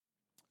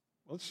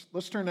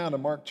Let's turn now to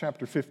Mark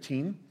chapter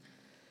 15.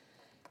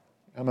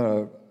 I'm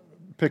going to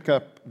pick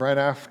up right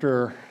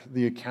after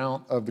the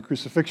account of the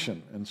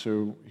crucifixion. And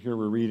so here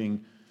we're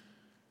reading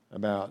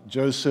about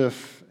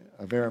Joseph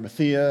of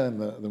Arimathea and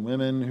the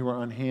women who were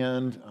on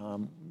hand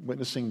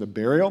witnessing the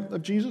burial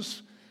of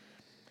Jesus.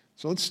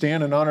 So let's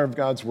stand in honor of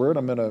God's word.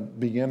 I'm going to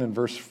begin in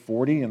verse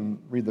 40 and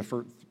read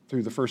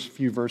through the first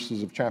few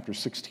verses of chapter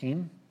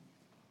 16.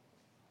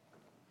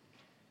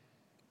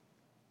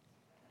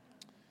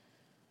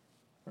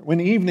 When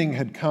evening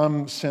had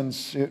come,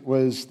 since it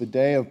was the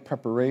day of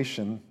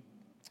preparation,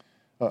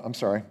 back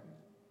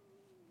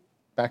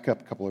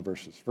up a couple of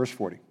verses. Verse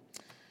 40.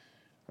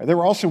 There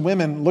were also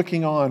women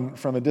looking on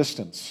from a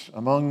distance,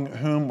 among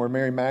whom were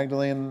Mary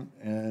Magdalene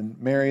and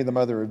Mary, the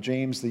mother of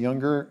James the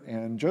younger,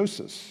 and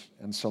Joseph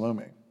and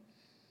Salome.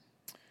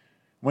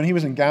 When he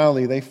was in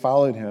Galilee, they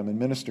followed him and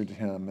ministered to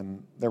him,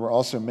 and there were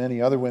also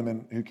many other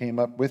women who came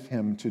up with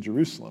him to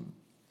Jerusalem.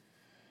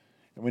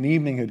 And when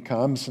evening had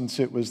come, since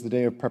it was the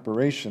day of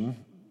preparation,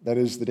 that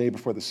is, the day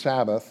before the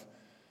Sabbath,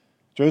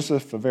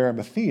 Joseph of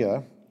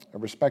Arimathea, a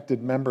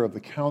respected member of the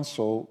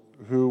council,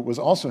 who was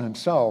also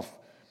himself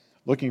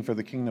looking for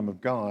the kingdom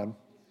of God,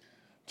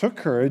 took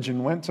courage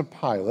and went to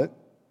Pilate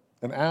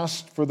and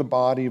asked for the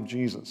body of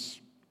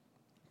Jesus.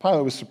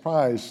 Pilate was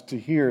surprised to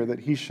hear that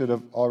he should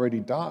have already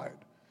died.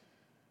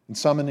 And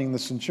summoning the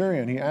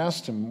centurion, he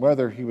asked him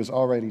whether he was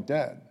already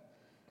dead.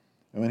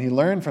 And when he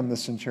learned from the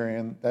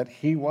centurion that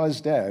he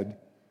was dead,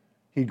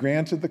 he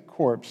granted the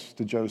corpse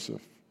to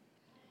Joseph.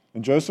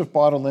 And Joseph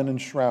bought a linen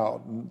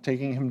shroud, and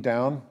taking him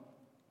down,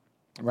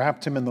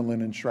 wrapped him in the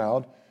linen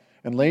shroud,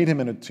 and laid him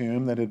in a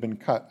tomb that had been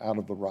cut out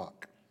of the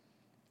rock.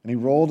 And he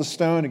rolled a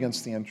stone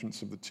against the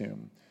entrance of the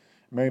tomb.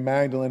 Mary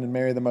Magdalene and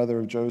Mary, the mother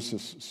of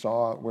Joseph,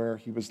 saw where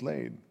he was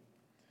laid.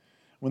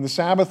 When the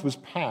Sabbath was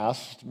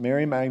past,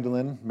 Mary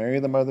Magdalene,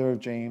 Mary, the mother of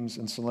James,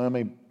 and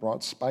Salome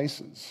brought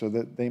spices so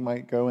that they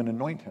might go and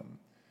anoint him.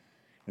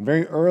 And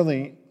very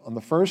early on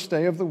the first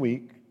day of the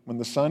week, when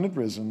the sun had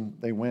risen,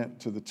 they went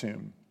to the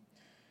tomb.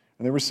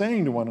 And they were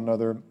saying to one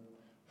another,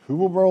 "Who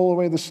will roll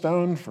away the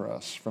stone for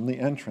us from the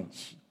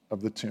entrance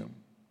of the tomb?"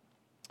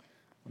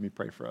 Let me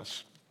pray for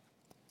us.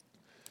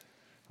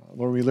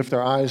 Lord, we lift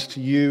our eyes to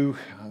you,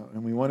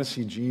 and we want to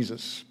see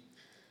Jesus.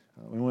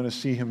 We want to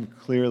see him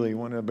clearly. We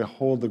want to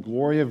behold the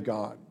glory of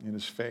God in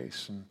his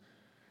face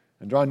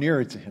and draw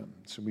nearer to him.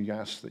 So we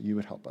ask that you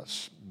would help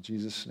us. In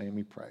Jesus' name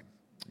we pray.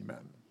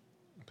 Amen.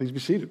 Please be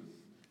seated.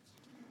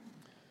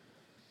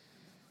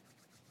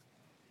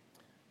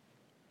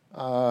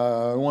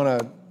 I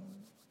want to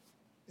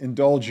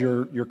indulge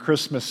your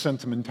Christmas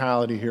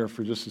sentimentality here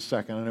for just a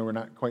second. I know we're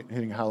not quite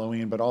hitting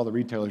Halloween, but all the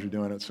retailers are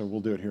doing it, so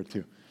we'll do it here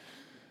too.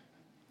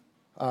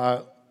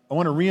 I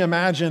want to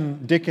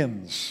reimagine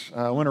Dickens.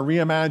 I want to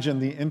reimagine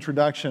the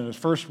introduction, his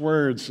first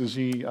words as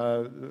he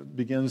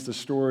begins the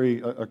story,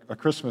 a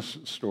Christmas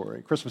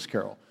story, Christmas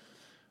Carol.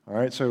 All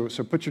right, so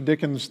put your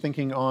Dickens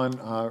thinking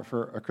on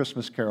for a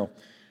Christmas Carol,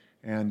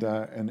 and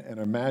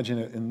imagine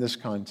it in this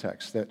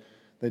context,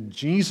 that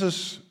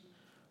Jesus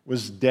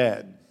was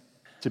dead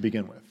to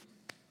begin with.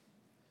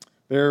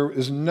 There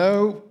is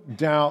no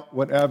doubt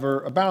whatever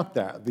about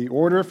that. The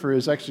order for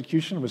his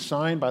execution was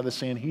signed by the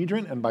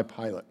Sanhedrin and by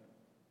Pilate.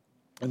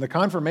 And the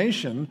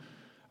confirmation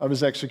of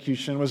his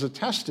execution was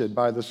attested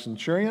by the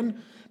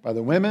centurion, by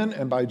the women,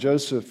 and by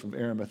Joseph of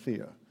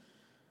Arimathea.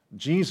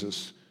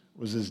 Jesus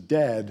was as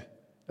dead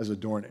as a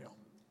doornail.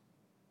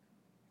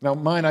 Now,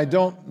 mind, I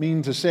don't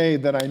mean to say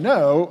that I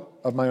know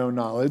of my own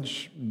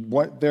knowledge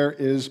what there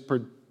is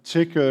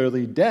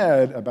particularly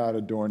dead about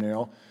a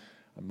doornail.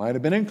 I might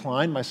have been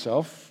inclined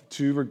myself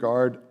to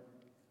regard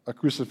a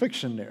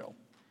crucifixion nail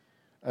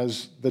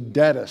as the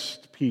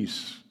deadest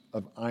piece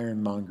of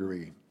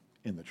ironmongery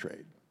in the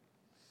trade.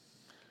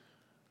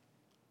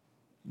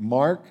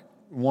 Mark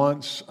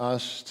wants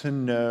us to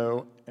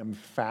know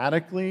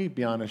emphatically,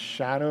 beyond a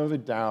shadow of a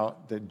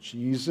doubt, that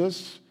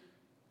Jesus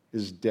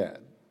is dead.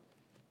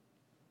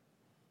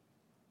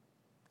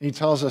 He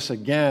tells us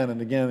again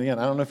and again and again.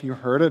 I don't know if you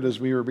heard it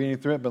as we were reading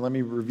through it, but let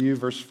me review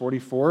verse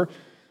 44.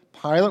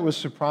 Pilate was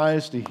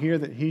surprised to hear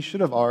that he should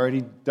have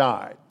already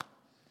died.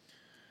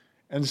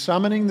 And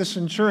summoning the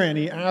centurion,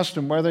 he asked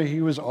him whether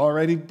he was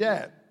already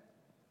dead.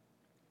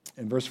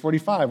 In verse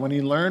 45, when he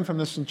learned from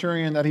the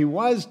centurion that he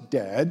was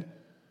dead,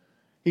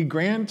 he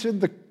granted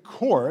the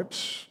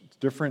corpse,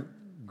 different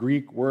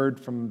Greek word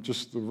from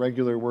just the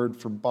regular word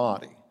for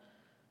body.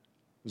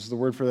 This is the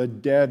word for the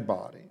dead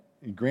body.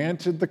 He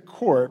granted the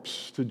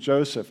corpse to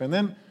Joseph. And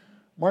then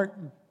Mark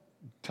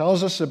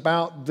tells us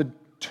about the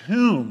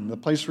tomb, the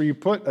place where you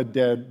put a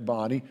dead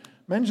body,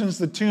 mentions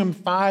the tomb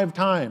 5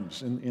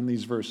 times in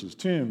these verses.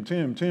 Tomb,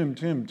 tomb, tomb,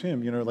 tomb,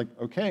 tomb. You know, like,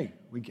 okay,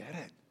 we get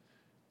it.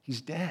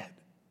 He's dead.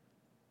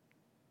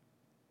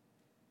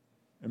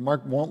 And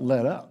Mark won't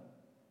let up.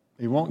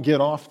 He won't get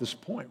off this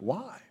point.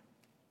 Why?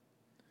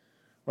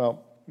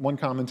 Well, one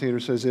commentator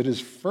says it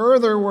is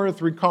further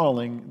worth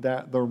recalling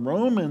that the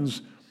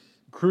Romans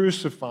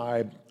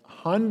crucified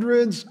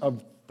hundreds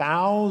of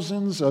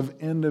thousands of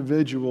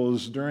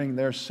individuals during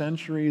their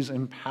centuries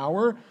in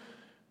power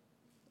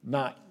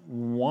not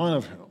one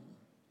of whom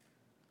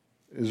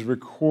is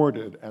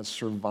recorded as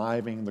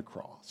surviving the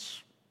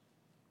cross.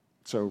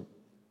 So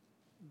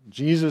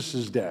Jesus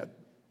is dead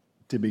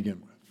to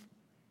begin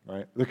with,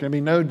 right? There can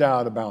be no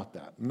doubt about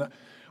that.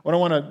 What I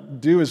want to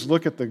do is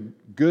look at the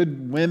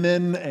good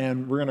women,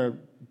 and we're going to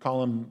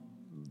call him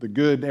the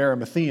good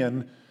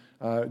Arimathean,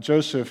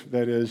 Joseph,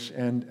 that is,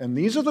 and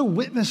these are the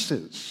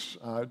witnesses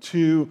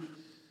to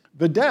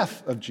the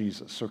death of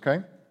Jesus,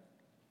 okay?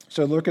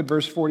 So look at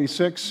verse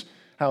 46,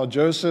 how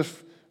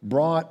Joseph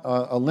brought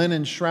a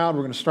linen shroud.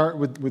 We're going to start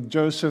with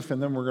Joseph,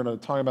 and then we're going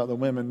to talk about the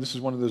women. This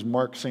is one of those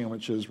Mark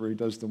sandwiches where he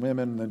does the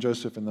women, and then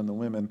Joseph, and then the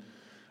women.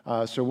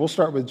 So we'll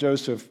start with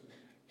Joseph.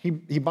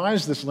 He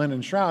buys this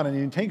linen shroud, and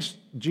he takes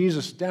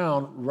Jesus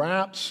down,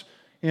 wraps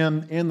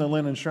him in the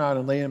linen shroud,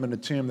 and lay him in a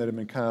tomb that had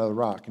been cut out of the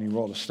rock, and he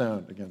rolled a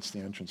stone against the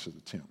entrance of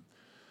the tomb.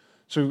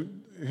 So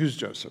who's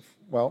Joseph?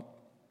 Well,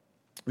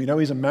 we know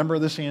he's a member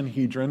of the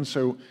Sanhedrin,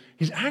 so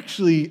he's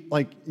actually,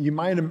 like, you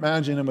might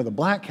imagine him with a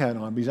black hat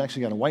on, but he's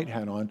actually got a white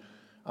hat on,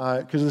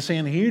 because the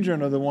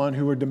Sanhedrin are the one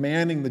who were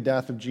demanding the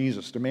death of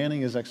Jesus, demanding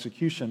his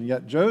execution.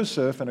 Yet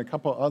Joseph and a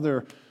couple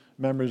other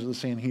members of the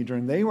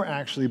Sanhedrin, they were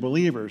actually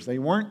believers. They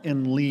weren't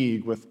in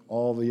league with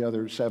all the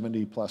other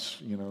 70 plus,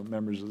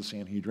 members of the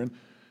Sanhedrin.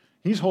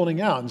 He's holding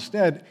out.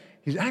 Instead,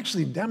 he's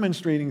actually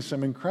demonstrating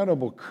some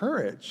incredible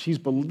courage. He's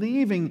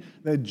believing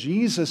that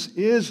Jesus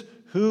is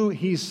who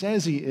he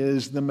says he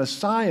is, the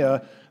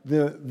Messiah,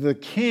 the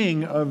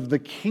king of the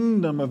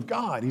kingdom of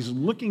God. He's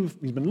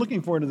been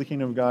looking forward to the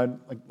kingdom of God,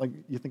 like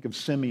you think of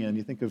Simeon,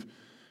 you think of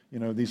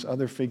these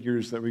other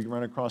figures that we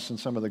run across in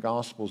some of the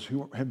Gospels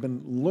who have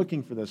been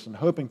looking for this and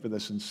hoping for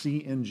this and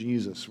see in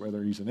Jesus,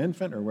 whether he's an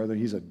infant or whether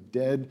he's a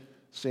dead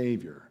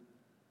Savior,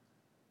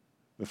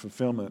 the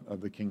fulfillment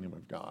of the kingdom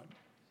of God.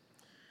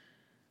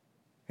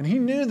 And he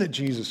knew that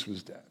Jesus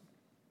was dead.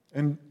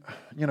 And,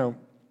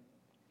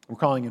 we're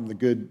calling him the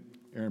good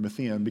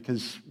Arimathean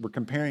because we're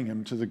comparing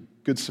him to the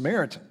Good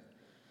Samaritan.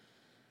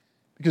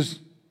 Because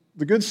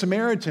the Good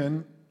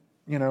Samaritan,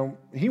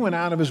 he went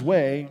out of his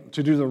way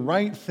to do the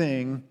right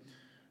thing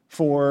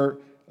for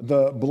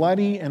the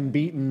bloody and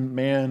beaten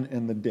man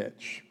in the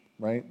ditch,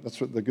 right? That's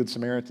what the Good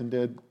Samaritan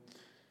did.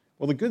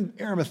 Well, the good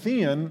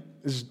Arimathean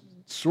is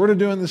sort of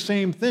doing the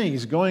same thing.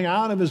 He's going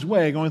out of his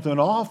way, going through an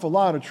awful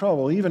lot of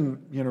trouble,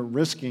 even,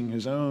 risking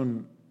his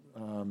own,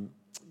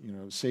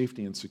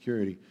 safety and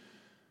security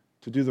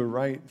to do the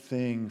right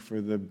thing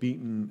for the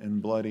beaten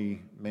and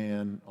bloody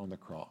man on the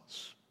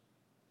cross.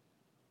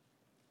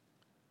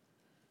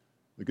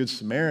 The Good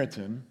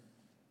Samaritan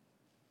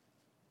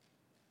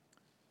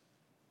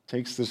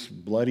takes this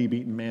bloody,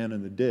 beaten man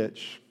in the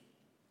ditch,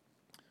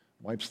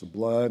 wipes the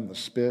blood and the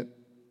spit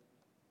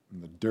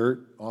and the dirt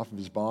off of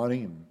his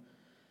body, and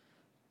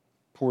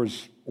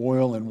pours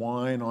oil and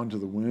wine onto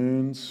the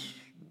wounds,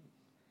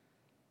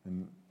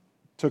 and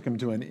took him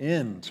to an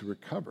inn to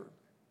recover.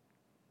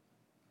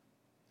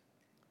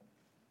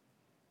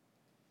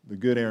 The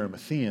good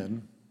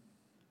Arimathean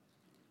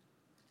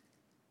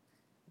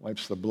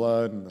wipes the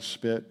blood and the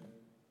spit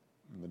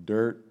and the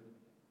dirt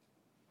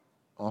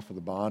off of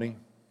the body,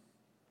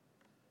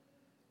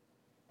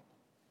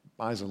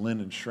 buys a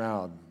linen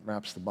shroud,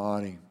 wraps the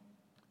body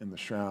in the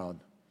shroud,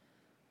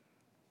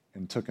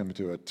 and took him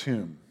to a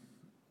tomb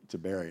to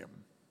bury him.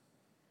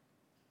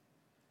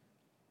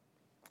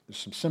 There's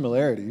some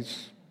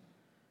similarities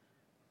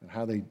in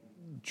how they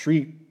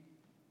treat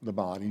the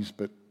bodies,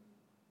 but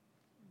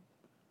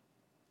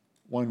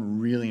one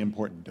really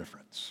important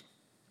difference.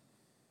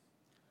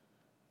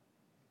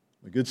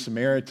 The Good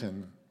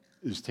Samaritan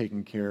is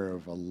taking care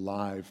of a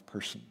live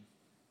person.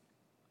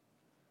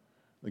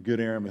 The good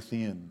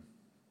Arimathean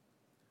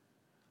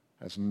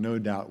has no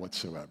doubt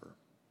whatsoever.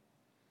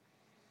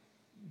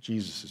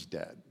 Jesus is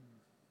dead.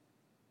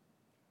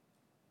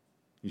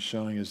 He's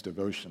showing his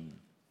devotion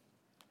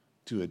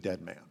to a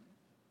dead man.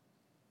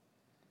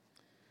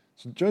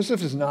 So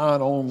Joseph is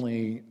not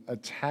only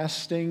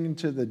attesting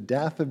to the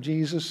death of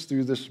Jesus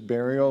through this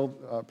burial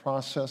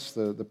process,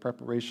 the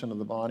preparation of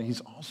the body,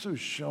 he's also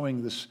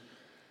showing this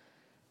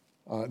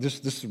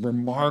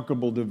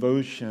remarkable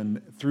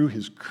devotion through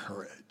his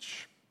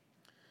courage.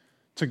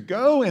 To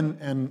go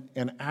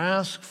and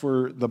ask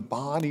for the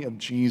body of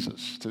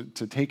Jesus,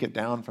 to take it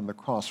down from the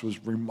cross,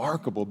 was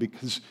remarkable,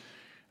 because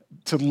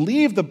to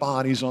leave the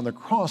bodies on the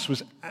cross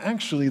was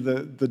actually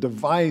the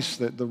device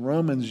that the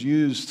Romans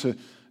used to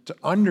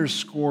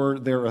underscore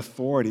their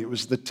authority. It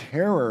was the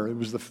terror, it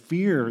was the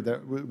fear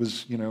that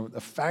was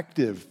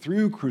effective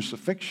through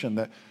crucifixion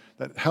that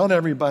held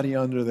everybody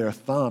under their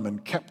thumb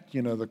and kept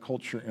the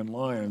culture in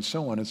line and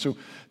so on. And so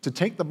to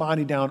take the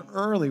body down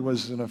early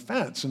was an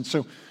offense. And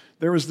so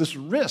there was this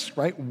risk,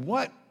 right?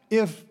 What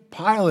if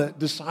Pilate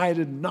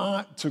decided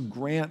not to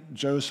grant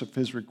Joseph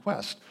his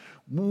request?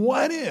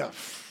 What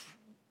if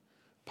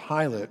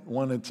Pilate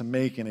wanted to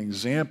make an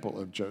example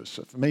of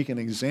Joseph, make an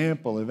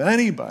example of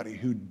anybody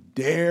who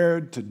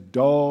dared to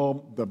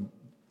dull the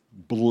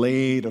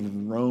blade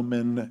of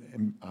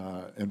Roman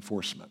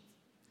enforcement?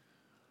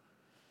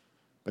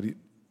 But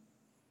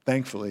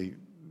thankfully,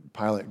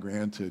 Pilate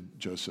granted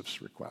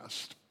Joseph's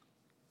request.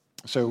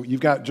 So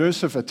you've got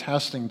Joseph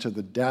attesting to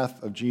the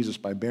death of Jesus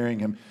by burying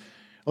him.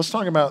 Let's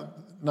talk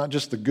about not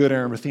just the good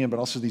Arimathean, but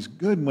also these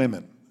good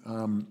women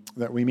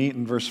that we meet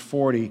in verse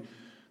 40.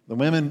 The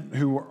women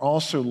who were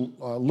also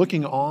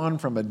looking on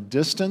from a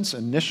distance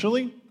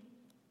initially,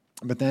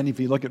 but then if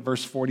you look at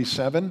verse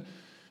 47,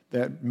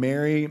 that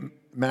Mary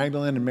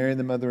Magdalene and Mary,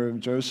 the mother of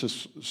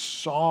Joseph,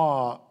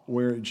 saw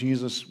where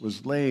Jesus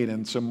was laid.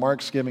 And so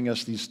Mark's giving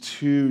us these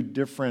two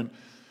different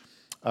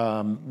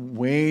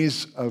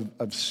ways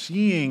of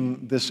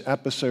seeing this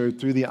episode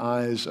through the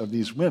eyes of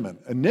these women.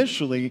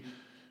 Initially,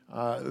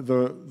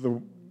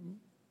 the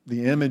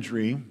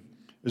imagery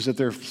is that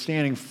they're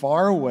standing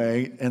far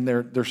away and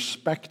they're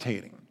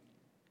spectating.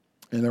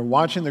 And they're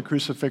watching the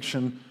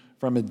crucifixion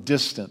from a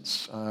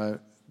distance.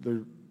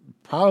 They're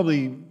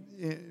probably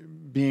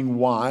being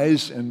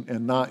wise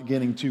and not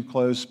getting too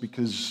close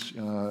because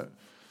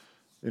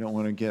they don't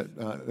want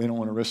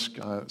to risk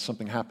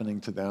something happening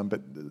to them.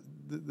 But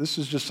this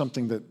is just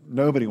something that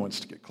nobody wants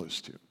to get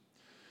close to.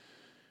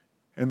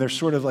 And they're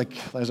sort of like,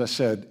 as I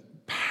said,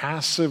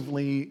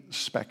 passively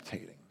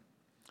spectating.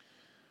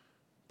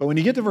 But when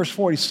you get to verse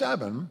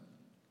 47,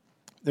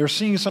 they're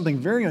seeing something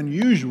very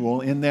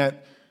unusual in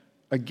that,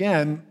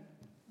 again,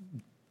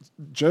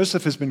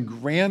 Joseph has been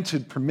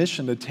granted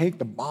permission to take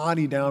the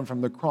body down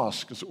from the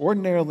cross, because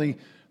ordinarily,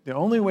 the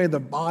only way the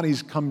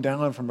bodies come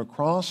down from a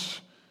cross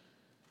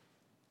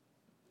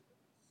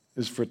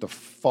is for it to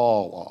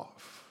fall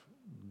off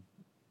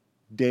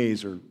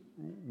days or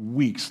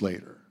weeks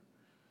later.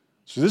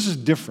 So this is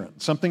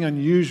different. Something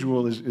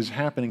unusual is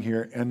happening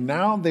here, and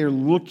now they're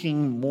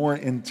looking more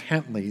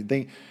intently.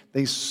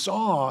 They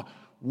saw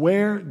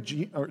where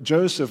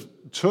Joseph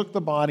took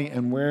the body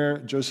and where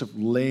Joseph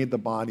laid the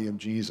body of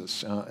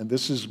Jesus. And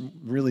this is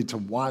really to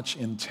watch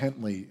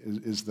intently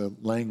is the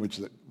language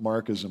that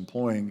Mark is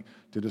employing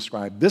to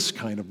describe this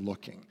kind of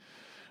looking.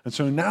 And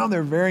so now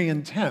they're very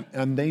intent,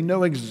 and they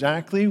know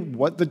exactly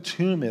what the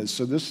tomb is.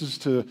 So this is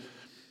to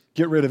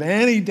get rid of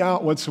any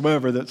doubt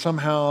whatsoever that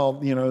somehow,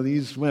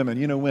 these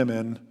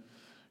women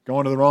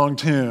going to the wrong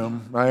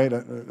tomb, right? I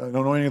don't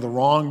know any of the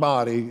wrong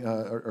body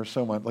or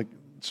so on.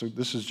 So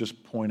this is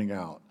just pointing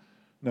out.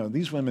 No,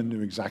 these women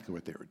knew exactly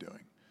what they were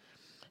doing.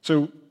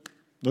 So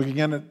look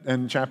again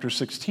in chapter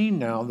 16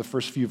 now, the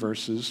first few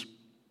verses,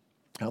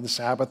 how the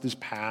Sabbath is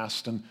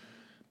past, and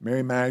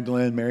Mary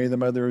Magdalene, Mary the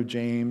mother of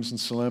James, and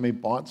Salome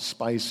bought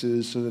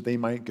spices so that they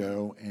might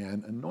go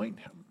and anoint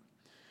him.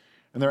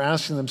 And they're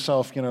asking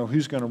themselves,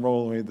 who's going to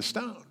roll away the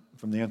stone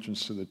from the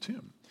entrance to the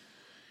tomb?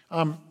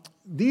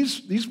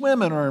 These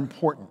women are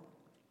important.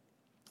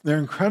 They're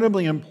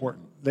incredibly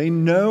important. They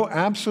know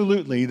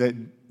absolutely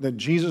that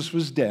Jesus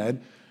was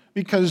dead,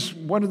 because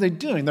what are they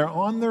doing? They're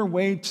on their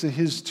way to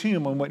his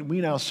tomb on what we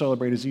now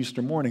celebrate as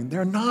Easter morning.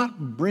 They're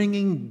not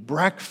bringing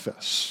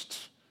breakfast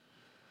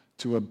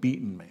to a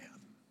beaten man.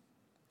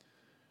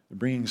 They're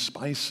bringing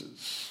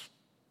spices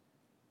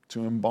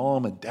to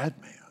embalm a dead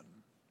man.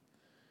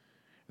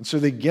 And so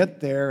they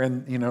get there,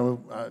 and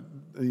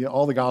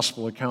all the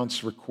gospel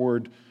accounts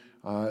record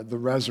the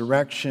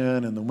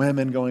resurrection and the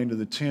women going to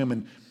the tomb.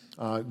 And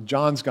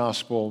John's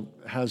gospel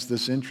has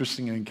this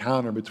interesting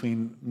encounter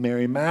between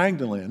Mary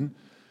Magdalene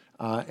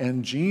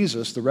and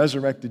Jesus, the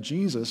resurrected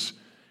Jesus.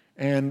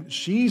 And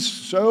she's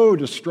so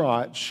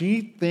distraught,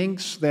 she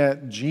thinks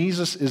that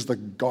Jesus is the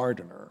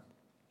gardener.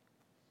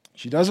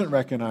 She doesn't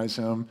recognize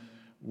him.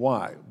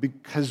 Why?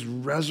 Because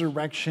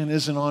resurrection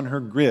isn't on her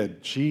grid.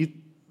 She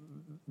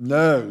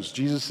knows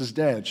Jesus is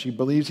dead. She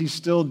believes he's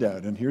still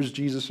dead. And here's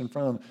Jesus in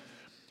front of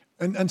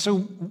him. And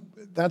so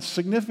that's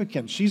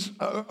significant. She's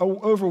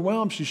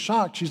overwhelmed. She's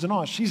shocked. She's in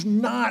awe. She's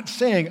not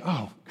saying,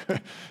 oh,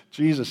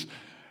 Jesus,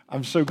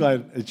 I'm so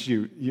glad it's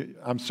you.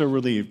 I'm so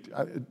relieved.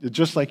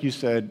 Just like you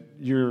said,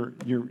 you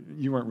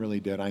weren't really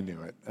dead. I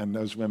knew it. And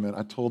those women,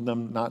 I told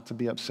them not to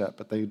be upset,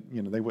 but they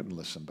wouldn't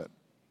listen. But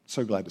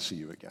so glad to see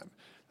you again.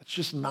 That's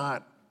just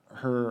not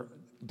her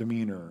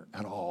demeanor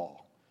at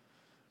all.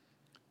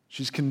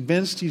 She's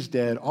convinced he's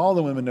dead. All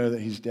the women know that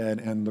he's dead,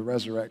 and the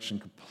resurrection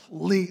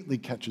completely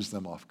catches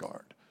them off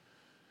guard.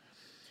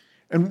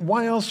 And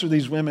why else are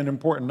these women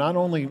important? Not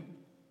only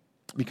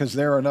because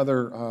they're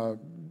another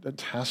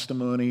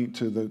testimony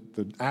to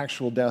the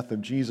actual death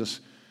of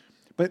Jesus,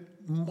 but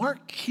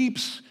Mark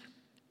keeps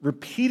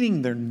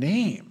repeating their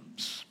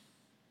names.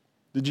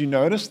 Did you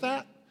notice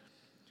that?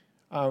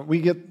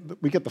 We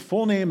get the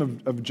full name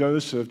of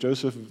Joseph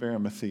of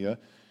Arimathea.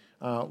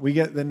 We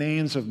get the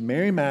names of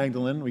Mary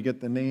Magdalene. We get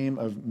the name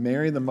of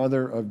Mary, the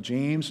mother of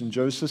James and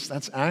Joseph.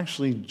 That's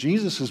actually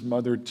Jesus'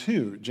 mother,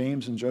 too.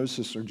 James and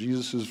Joseph are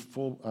Jesus'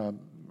 full,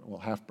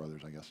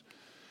 half-brothers, I guess.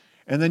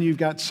 And then you've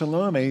got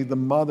Salome, the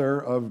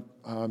mother of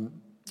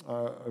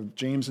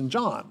James and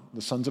John,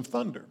 the sons of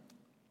thunder.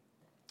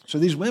 So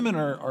these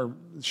women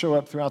show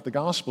up throughout the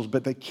Gospels,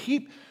 but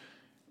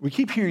we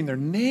keep hearing their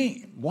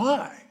name.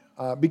 Why?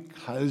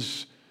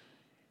 Because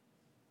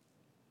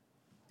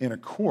in a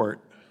court,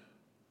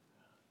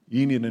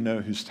 you need to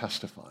know who's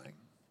testifying.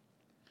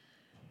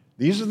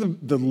 These are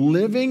the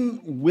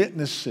living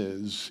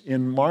witnesses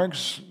in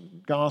Mark's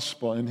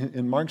gospel,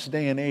 in Mark's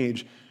day and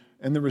age,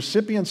 And the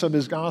recipients of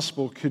his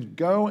gospel could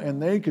go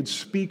and they could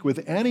speak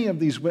with any of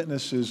these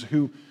witnesses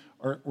who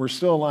were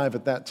still alive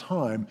at that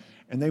time,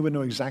 and they would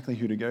know exactly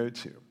who to go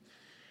to.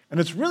 And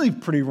it's really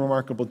pretty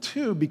remarkable,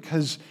 too,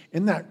 because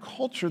in that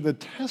culture, the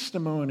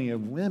testimony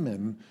of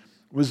women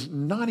was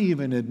not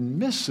even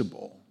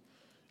admissible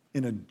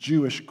in a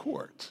Jewish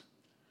court.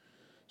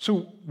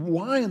 So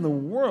why in the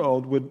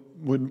world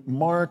would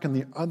Mark and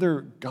the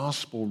other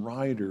gospel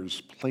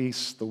writers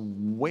place the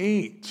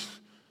weight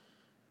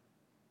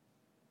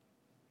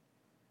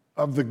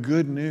of the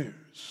good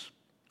news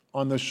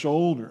on the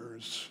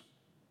shoulders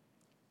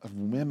of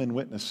women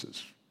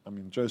witnesses? I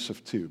mean,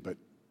 Joseph too, but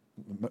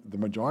the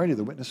majority of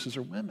the witnesses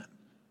are women.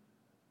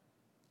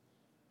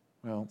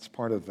 Well, it's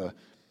part of the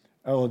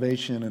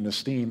elevation and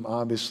esteem,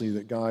 obviously,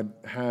 that God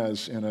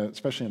has,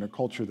 especially in a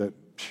culture that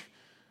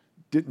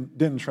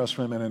didn't trust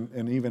women,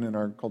 and even in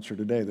our culture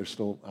today, there's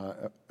still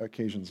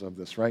occasions of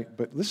this, right?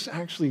 But this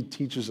actually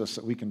teaches us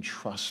that we can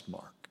trust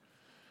Mark.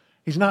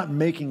 He's not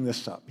making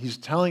this up. He's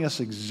telling us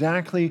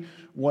exactly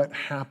what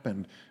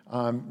happened.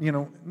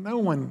 No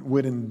one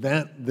would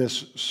invent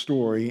this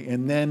story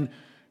and then,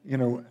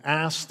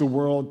 ask the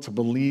world to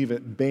believe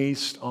it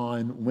based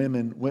on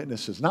women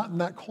witnesses. Not in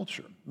that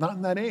culture, not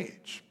in that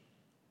age.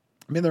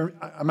 I mean,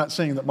 I'm not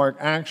saying that Mark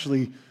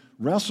actually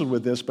wrestled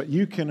with this, but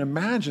you can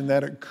imagine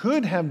that it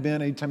could have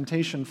been a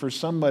temptation for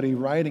somebody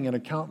writing an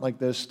account like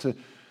this to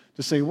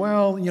say,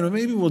 well,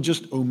 maybe we'll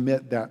just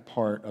omit that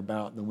part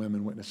about the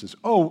women witnesses.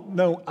 Oh,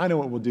 no, I know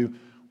what we'll do.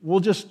 We'll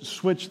just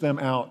switch them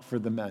out for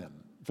the men,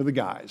 for the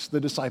guys.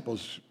 The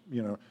disciples,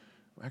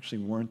 actually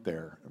weren't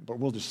there, but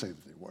we'll just say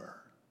that they were.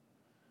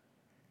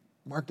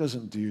 Mark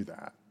doesn't do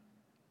that.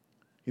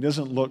 He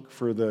doesn't look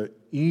for the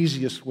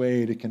easiest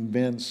way to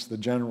convince the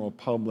general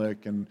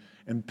public and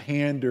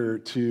pander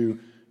to,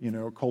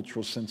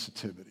 cultural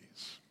sensitivities.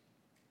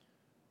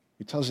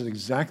 He tells it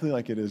exactly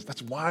like it is.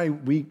 That's why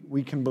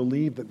we can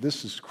believe that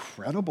this is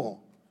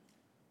credible.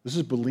 This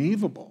is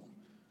believable.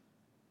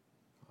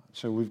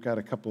 So we've got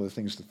a couple of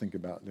things to think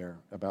about there,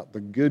 about the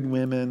good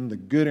women, the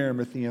good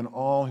Arimathean,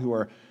 all who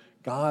are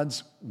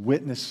God's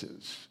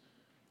witnesses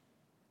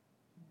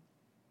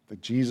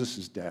that Jesus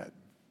is dead.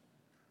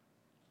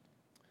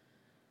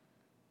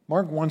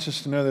 Mark wants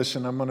us to know this,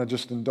 and I'm going to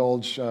just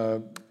indulge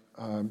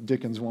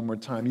Dickens one more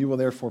time. You will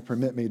therefore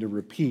permit me to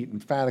repeat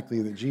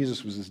emphatically that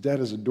Jesus was as dead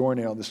as a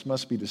doornail. This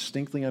must be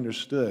distinctly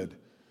understood,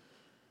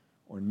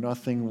 or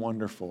nothing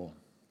wonderful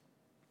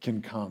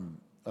can come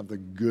of the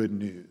good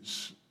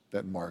news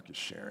that Mark is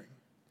sharing.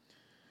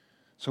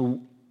 So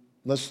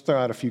let's throw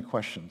out a few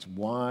questions.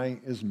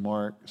 Why is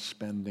Mark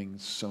spending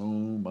so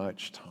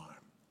much time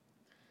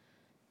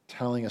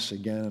telling us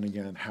again and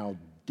again how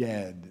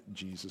dead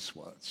Jesus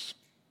was?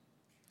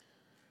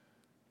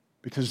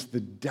 Because the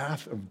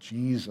death of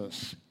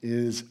Jesus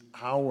is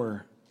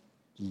our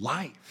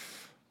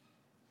life.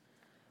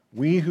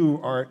 We who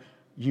are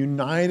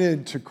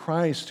united to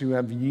Christ, who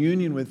have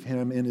union with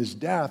him in his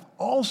death,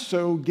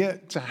 also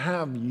get to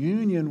have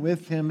union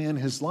with him in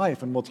his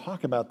life. And we'll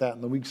talk about that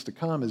in the weeks to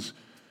come as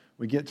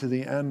we get to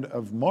the end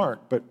of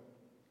Mark. But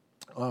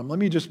let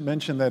me just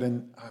mention that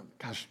in,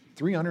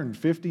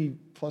 350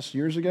 plus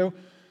years ago,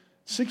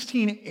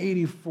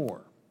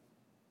 1684,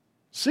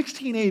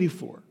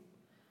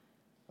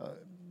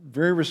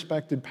 very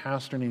respected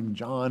pastor named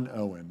John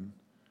Owen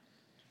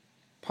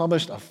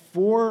published a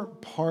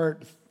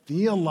 4-part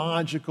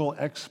theological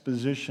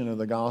exposition of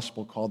the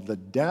gospel called The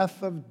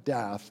Death of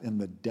Death in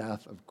the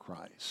Death of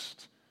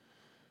Christ.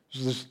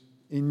 There's this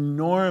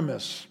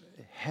enormous,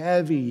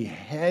 heavy,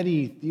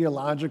 heady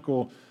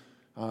theological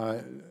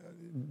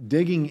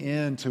digging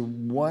into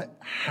what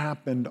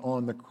happened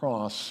on the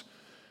cross,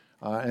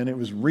 and it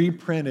was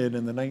reprinted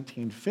in the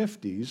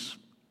 1950s,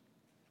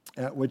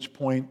 at which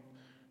point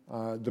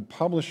the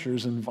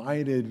publishers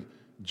invited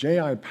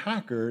J.I.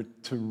 Packer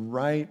to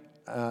write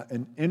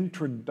an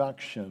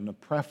introduction, a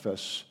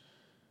preface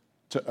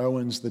to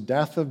Owen's The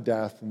Death of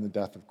Death and the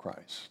Death of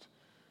Christ.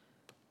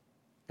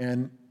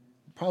 And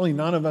probably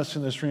none of us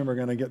in this room are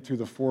going to get through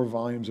the 4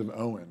 volumes of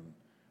Owen,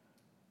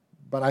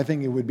 but I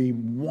think it would be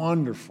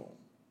wonderful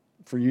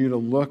for you to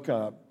look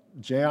up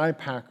J.I.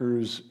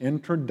 Packer's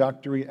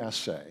introductory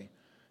essay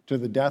to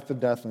The Death of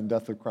Death and the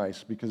Death of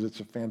Christ, because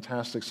it's a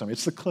fantastic summary.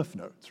 It's the Cliff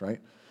Notes, right?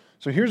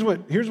 So here's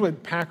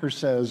what Packer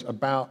says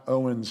about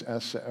Owen's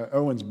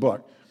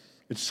book.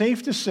 It's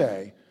safe to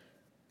say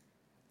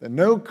that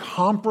no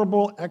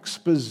comparable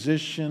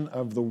exposition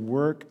of the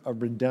work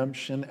of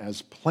redemption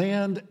as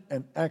planned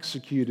and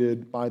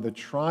executed by the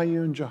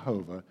triune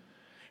Jehovah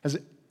has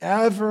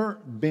ever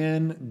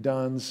been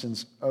done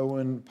since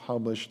Owen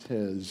published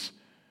his.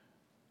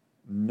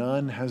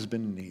 None has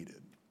been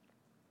needed.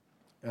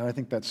 And I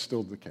think that's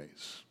still the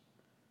case,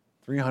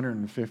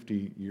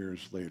 350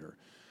 years later.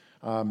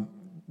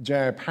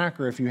 J.I.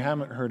 Packer, if you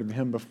haven't heard of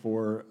him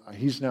before,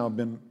 he's now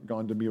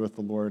gone to be with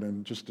the Lord,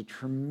 and just a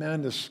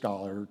tremendous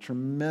scholar,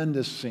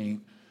 tremendous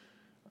saint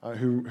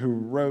who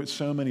wrote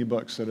so many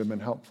books that have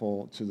been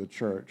helpful to the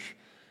church.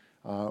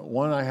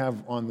 One I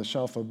have on the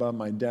shelf above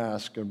my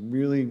desk,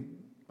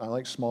 I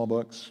like small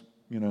books,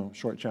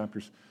 short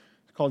chapters.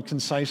 It's called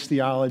Concise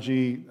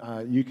Theology.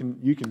 You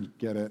can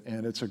get it,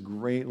 and it's a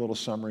great little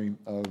summary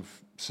of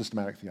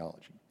systematic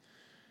theology.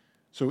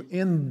 So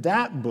in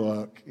that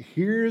book,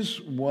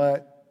 here's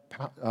what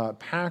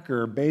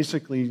Packer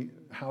basically,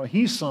 how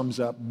he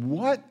sums up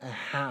what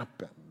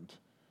happened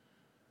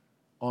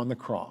on the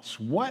cross.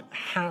 What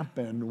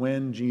happened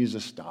when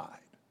Jesus died?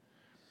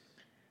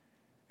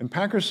 And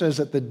Packer says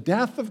that the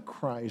death of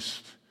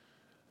Christ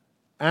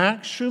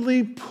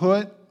actually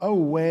put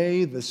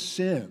away the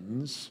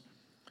sins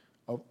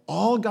of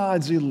all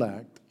God's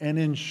elect and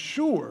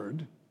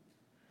ensured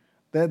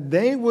that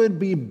they would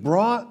be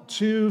brought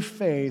to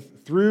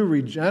faith through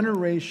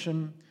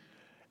regeneration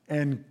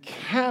and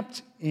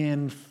kept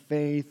in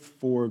faith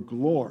for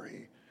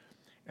glory.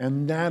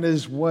 And that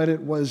is what it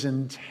was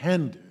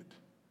intended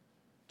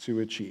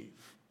to achieve.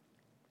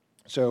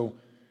 So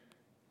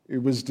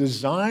it was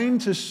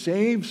designed to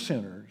save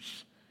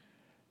sinners,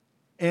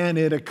 and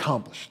it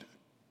accomplished it.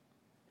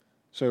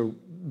 So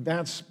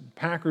that's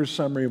Packer's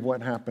summary of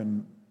what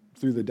happened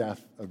through the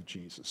death of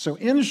Jesus. So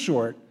in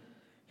short,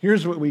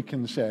 here's what we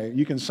can say.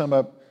 You can sum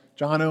up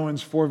John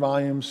Owen's 4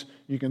 volumes.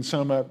 You can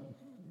sum up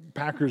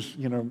Packer's,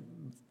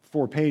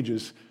 4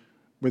 pages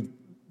with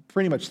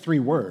pretty much 3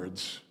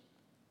 words.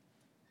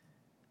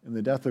 In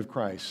the death of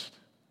Christ,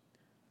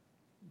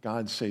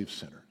 God saves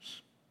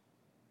sinners.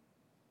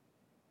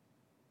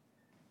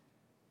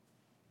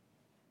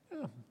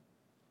 Yeah,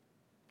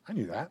 I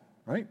knew that,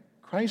 right?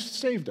 Christ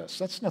saved us.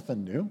 That's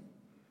nothing new.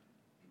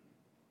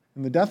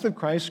 In the death of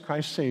Christ,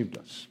 Christ saved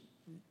us.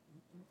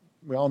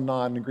 We all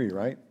nod and agree,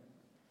 right?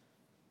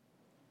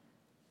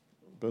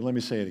 But let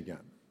me say it again.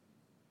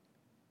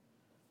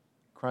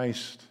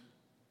 Christ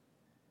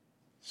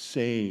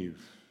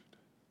saved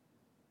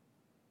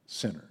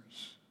sinners.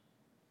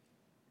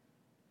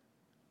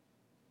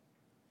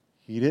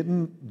 He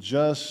didn't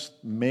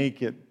just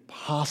make it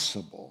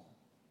possible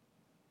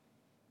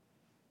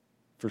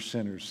for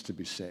sinners to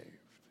be saved.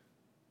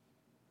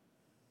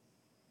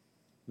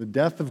 The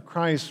death of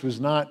Christ was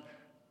not,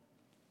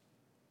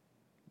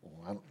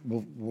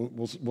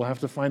 we'll have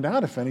to find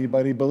out if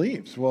anybody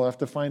believes. We'll have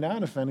to find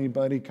out if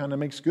anybody kind of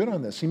makes good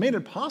on this. He made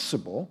it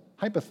possible,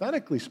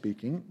 hypothetically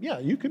speaking. Yeah,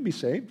 you could be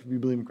saved if you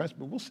believe in Christ,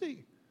 but we'll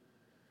see.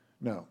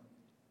 No,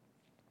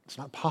 it's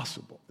not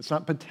possible. It's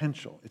not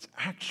potential. It's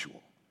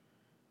actual.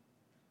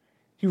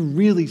 He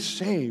really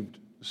saved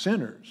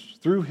sinners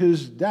through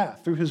his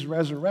death, through his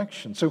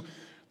resurrection. So,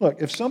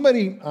 look, if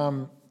somebody,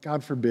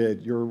 God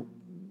forbid, you're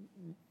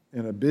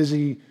in a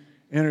busy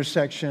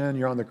intersection,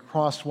 you're on the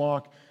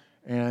crosswalk,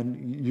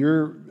 and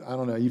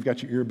you've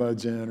got your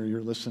earbuds in or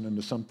you're listening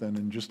to something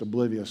and just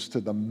oblivious to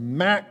the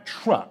Mack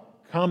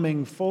truck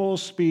coming full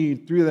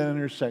speed through that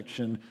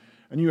intersection,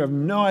 and you have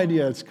no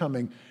idea it's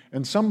coming,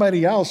 and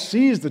somebody else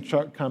sees the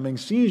truck coming,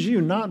 sees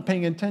you not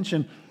paying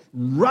attention,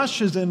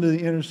 rushes into the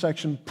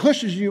intersection,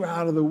 pushes you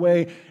out of the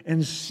way,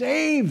 and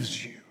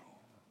saves you.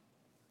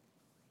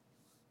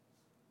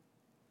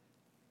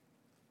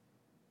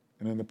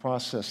 And in the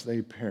process,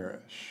 they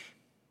perish.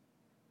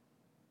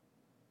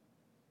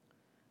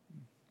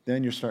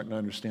 Then you're starting to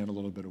understand a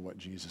little bit of what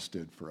Jesus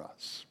did for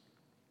us.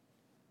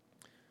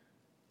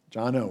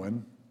 John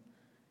Owen,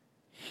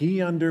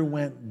 he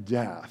underwent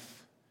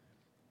death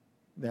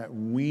that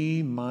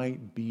we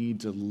might be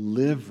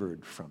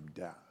delivered from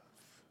death.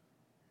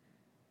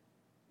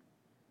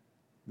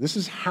 This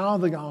is how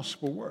the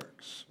gospel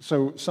works.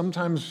 So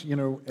sometimes,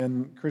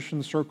 in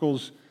Christian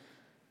circles,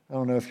 I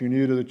don't know if you're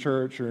new to the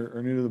church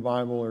or new to the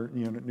Bible or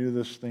new to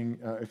this thing,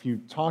 if you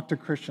talk to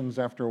Christians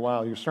after a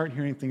while, you start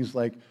hearing things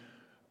like,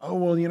 oh,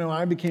 well,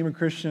 I became a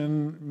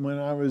Christian when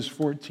I was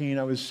 14.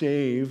 I was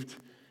saved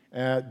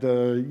at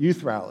the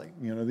youth rally,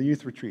 the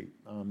youth retreat,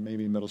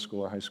 maybe middle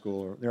school or high school,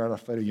 or they're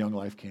at a Young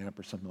Life camp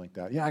or something like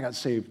that. Yeah, I got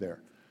saved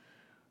there.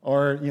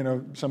 Or,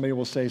 somebody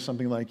will say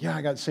something like, yeah,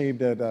 I got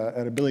saved at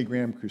a Billy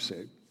Graham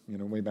crusade,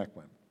 way back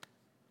when.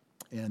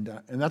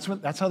 And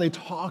that's how they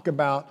talk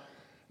about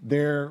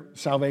their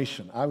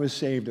salvation. I was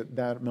saved at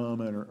that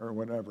moment or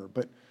whatever.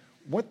 But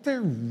what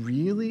they're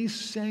really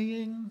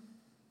saying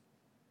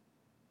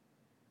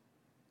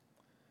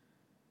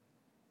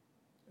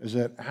is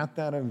that at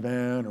that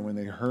event or when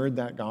they heard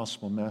that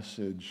gospel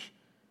message,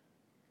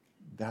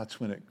 that's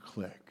when it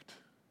clicked.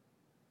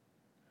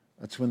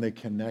 That's when they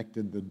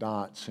connected the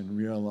dots and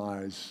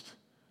realized,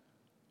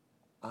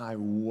 I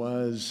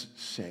was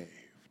saved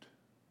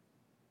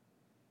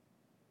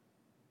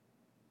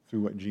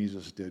through what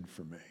Jesus did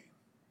for me.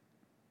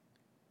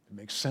 It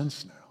makes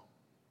sense now.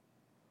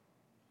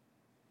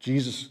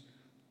 Jesus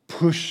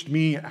pushed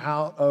me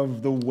out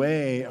of the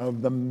way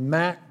of the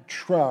Mack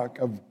truck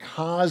of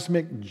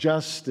cosmic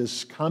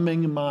justice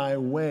coming my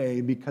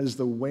way because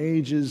the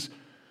wages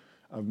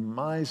of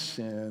my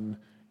sin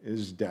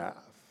is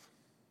death.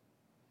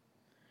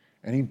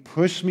 And he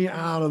pushed me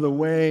out of the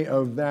way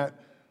of that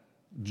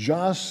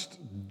just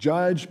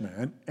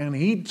judgment, and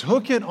he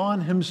took it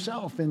on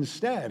himself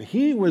instead.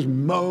 He was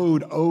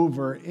mowed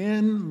over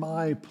in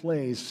my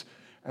place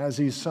as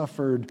he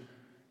suffered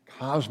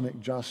cosmic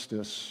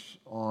justice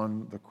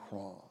on the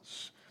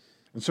cross.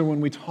 And so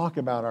when we talk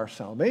about our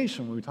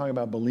salvation, when we talk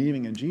about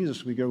believing in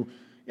Jesus, we go,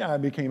 yeah, I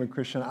became a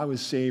Christian. I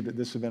was saved at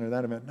this event or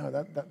that event. No,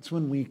 that's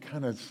when we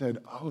kind of said,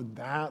 oh,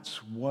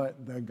 that's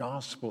what the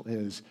gospel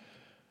is.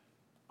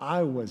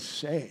 I was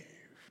saved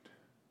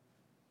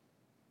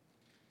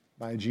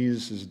by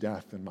Jesus'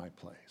 death in my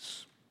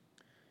place.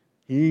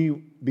 He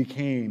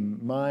became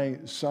my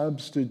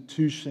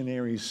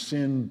substitutionary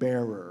sin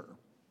bearer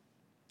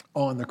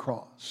on the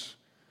cross.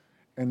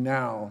 And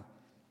now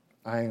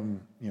I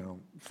am,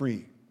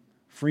 free.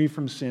 Free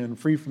from sin,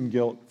 free from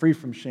guilt, free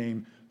from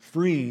shame,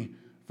 free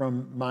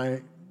from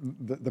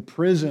the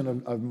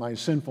prison of my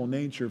sinful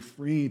nature,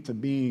 free to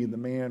be the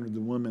man or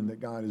the woman that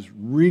God is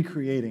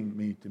recreating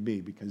me to be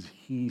because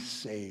he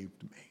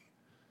saved me.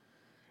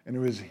 And it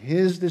was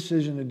his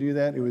decision to do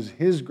that. It was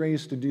his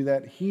grace to do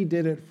that. He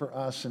did it for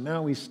us. And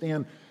now we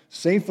stand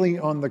safely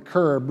on the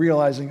curb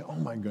realizing, oh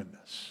my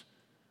goodness,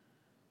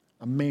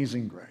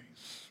 amazing grace.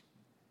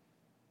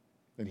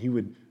 That he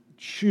would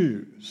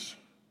choose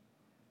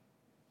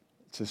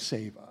to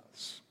save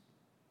us.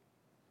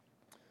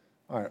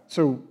 All right,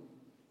 so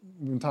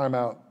we've been talking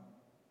about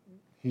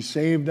he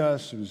saved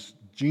us. It was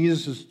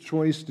Jesus'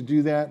 choice to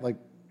do that. Like,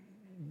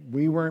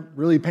 we weren't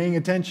really paying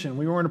attention.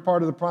 We weren't a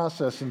part of the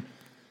process. And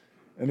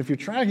if you're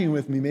tracking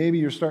with me, maybe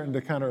you're starting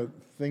to kind of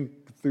think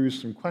through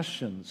some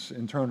questions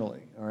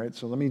internally. All right,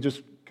 so let me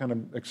just kind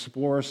of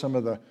explore some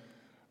of the,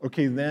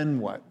 okay, then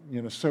what?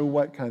 So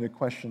what kind of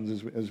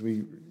questions as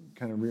we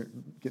kind of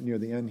get near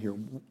the end here.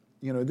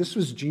 This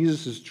was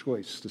Jesus'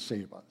 choice to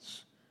save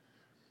us.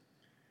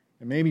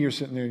 And maybe you're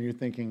sitting there and you're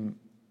thinking,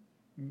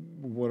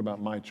 what about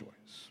my choice?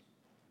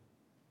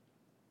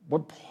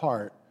 What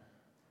part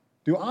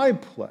do I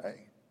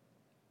play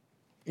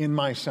in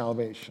my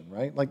salvation,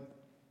 right? Like,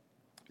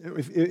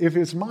 if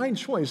it's my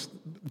choice,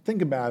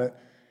 think about it.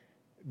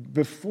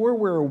 Before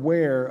we're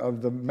aware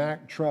of the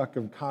Mack truck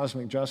of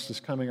cosmic justice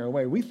coming our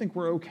way, we think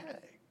we're okay.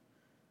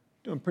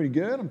 Doing pretty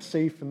good. I'm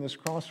safe in this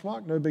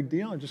crosswalk. No big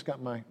deal. I just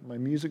got my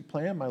music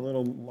playing, my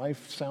little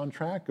life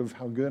soundtrack of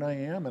how good I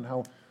am and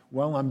how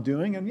well I'm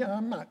doing. And yeah,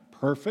 I'm not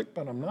perfect,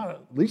 but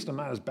at least I'm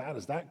not as bad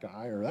as that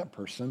guy or that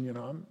person.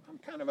 I'm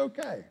kind of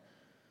okay.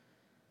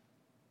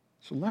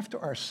 So left to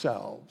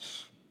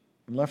ourselves,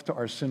 and left to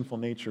our sinful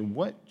nature,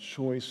 what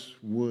choice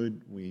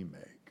would we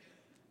make?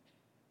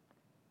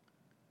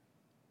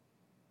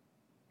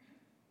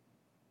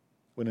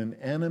 Would an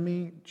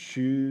enemy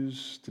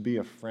choose to be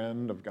a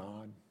friend of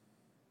God?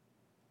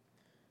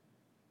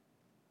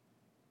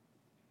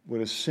 Would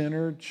a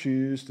sinner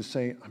choose to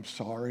say, I'm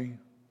sorry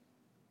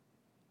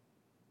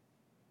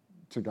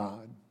to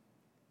God?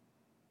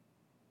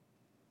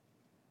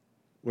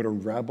 Would a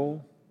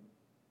rebel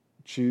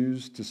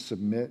choose to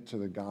submit to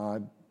the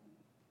God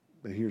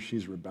that he or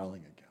she's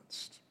rebelling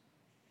against?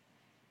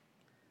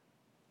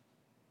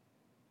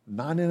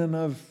 Not in and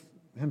of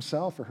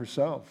himself or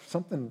herself.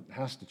 Something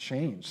has to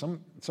change.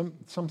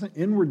 Something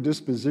inward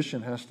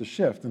disposition has to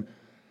shift. And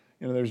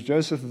there's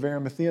Joseph of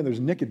Arimathea, there's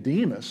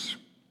Nicodemus,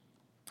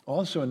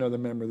 also another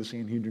member of the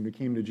Sanhedrin who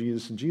came to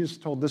Jesus, and Jesus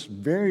told this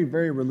very,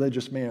 very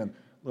religious man,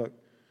 look,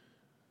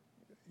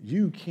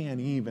 you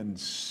can't even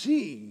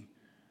see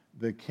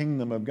the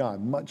kingdom of God,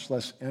 much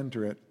less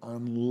enter it,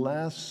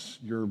 unless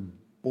you're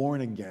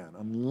born again,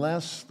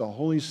 unless the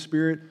Holy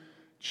Spirit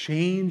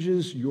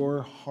changes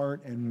your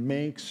heart and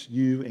makes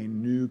you a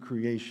new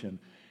creation.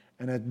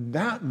 And at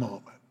that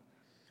moment,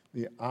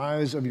 the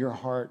eyes of your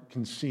heart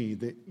can see,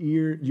 the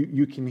ear,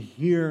 you can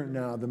hear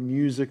now the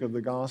music of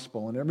the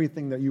gospel, and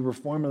everything that you were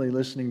formerly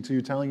listening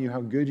to, telling you how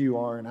good you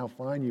are and how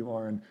fine you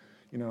are, and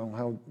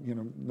how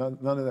none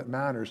of that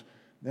matters.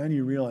 Then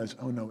you realize,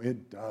 oh no,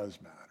 it does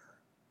matter.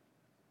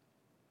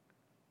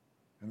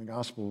 And the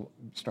gospel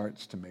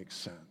starts to make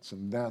sense.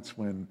 And that's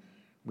when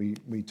we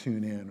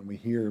tune in and we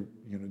hear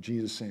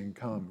Jesus saying,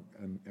 come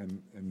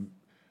and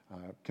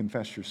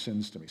confess your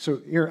sins to me.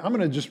 So here, I'm going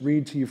to just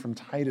read to you from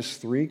Titus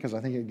 3, because I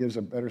think it gives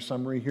a better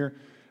summary here.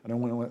 I don't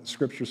want to let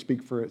Scripture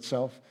speak for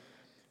itself.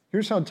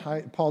 Here's how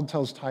Paul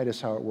tells Titus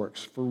how it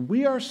works. For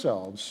we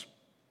ourselves,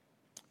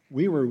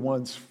 we were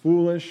once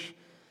foolish,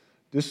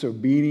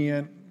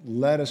 disobedient,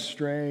 led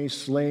astray,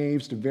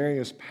 slaves to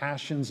various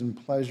passions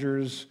and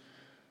pleasures,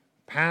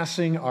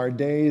 passing our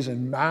days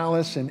in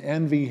malice and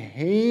envy,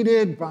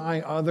 hated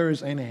by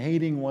others and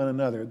hating one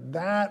another.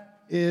 That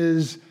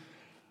is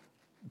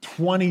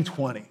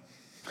 2020.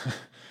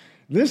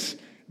 This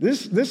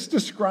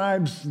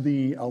describes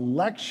the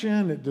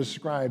election, it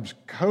describes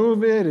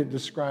COVID, it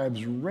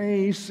describes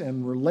race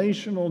and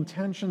relational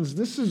tensions.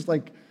 This is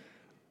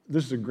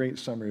a great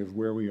summary of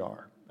where we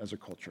are as a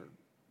culture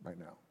right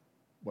now,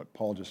 what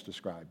Paul just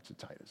described to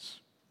Titus.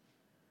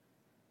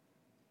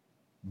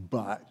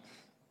 But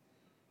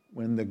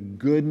when the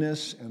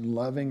goodness and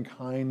loving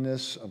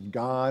kindness of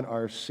God,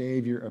 our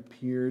Savior,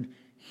 appeared,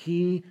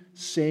 he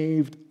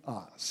saved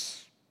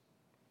us.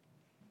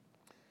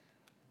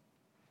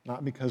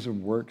 Not because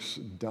of works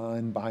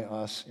done by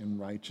us in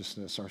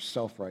righteousness, our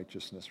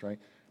self-righteousness, right?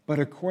 But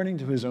according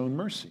to his own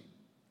mercy,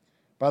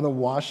 by the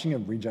washing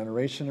of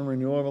regeneration and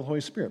renewal of the Holy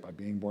Spirit, by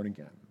being born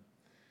again.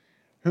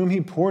 whom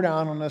he poured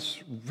out on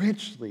us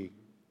richly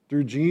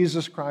through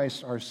Jesus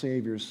Christ our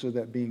Savior, so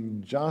that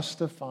being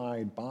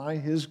justified by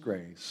his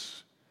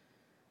grace,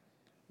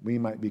 we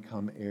might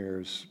become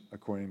heirs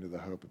according to the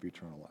hope of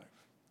eternal life.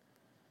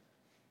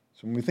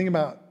 So when we think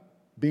about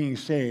being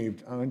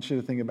saved, I want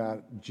you to think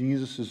about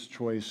Jesus'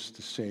 choice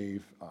to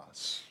save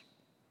us.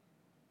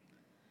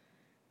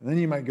 And then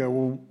you might go,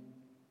 well,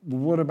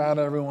 what about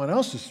everyone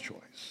else's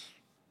choice?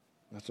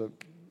 That's a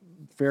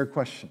fair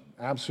question,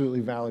 absolutely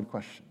valid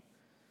question.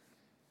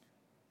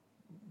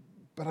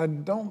 But I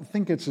don't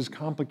think it's as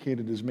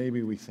complicated as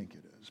maybe we think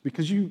it is,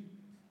 because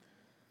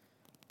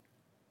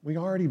we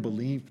already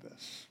believe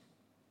this.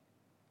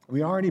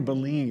 We already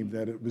believe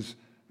that it was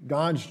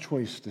God's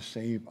choice to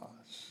save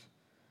us.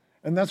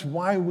 And that's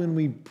why when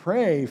we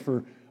pray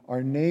for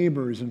our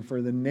neighbors and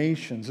for the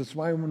nations, that's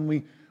why when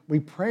we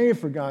pray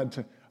for God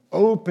to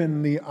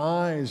open the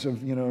eyes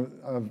of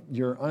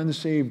your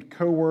unsaved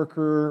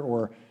coworker,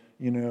 or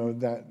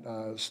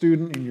that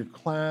student in your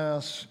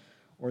class,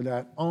 or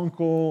that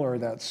uncle or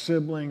that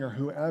sibling or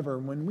whoever,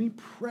 when we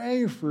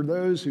pray for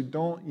those who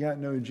don't yet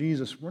know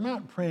Jesus, we're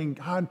not praying,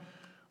 God,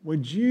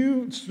 would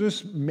you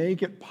just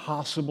make it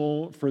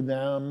possible for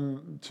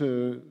them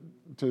to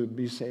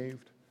be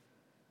saved?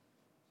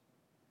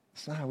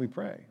 That's not how we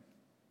pray.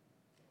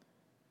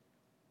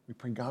 We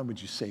pray, God,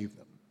 would you save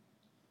them?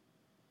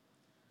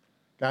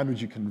 God, would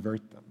you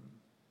convert them?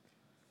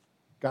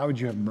 God, would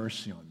you have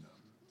mercy on them?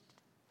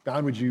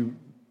 God, would you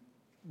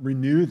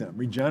renew them,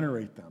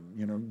 regenerate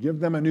them, give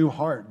them a new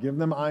heart, give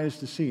them eyes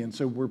to see. And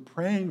so we're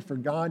praying for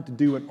God to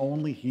do what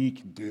only he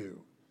can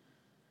do,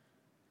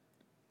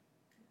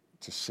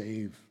 to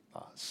save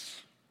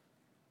us.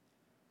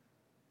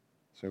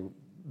 So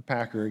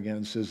Packer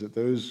again says that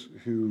those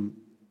who,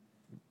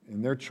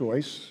 in their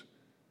choice,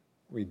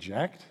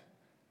 reject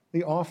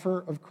the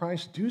offer of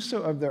Christ do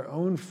so of their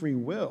own free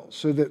will,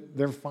 so that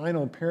their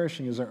final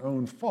perishing is their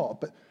own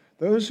fault. But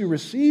those who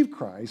receive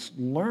Christ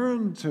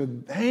learn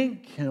to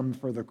thank him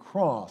for the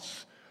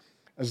cross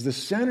as the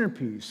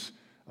centerpiece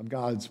of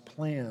God's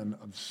plan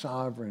of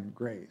sovereign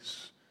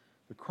grace,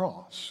 the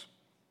cross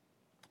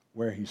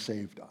where he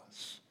saved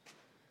us.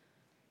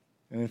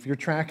 And if you're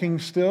tracking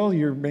still,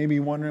 you're maybe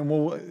wondering,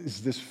 well,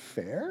 is this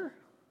fair?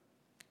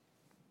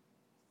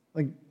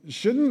 Like,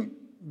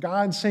 shouldn't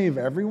God save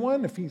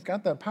everyone? If he's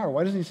got that power,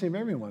 why doesn't he save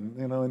everyone?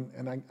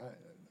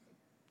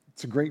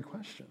 It's a great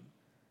question.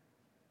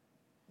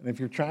 And if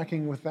you're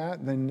tracking with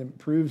that, then it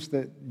proves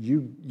that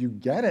you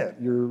get it.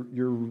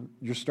 You're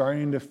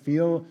starting to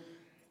feel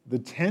the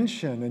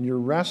tension, and you're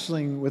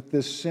wrestling with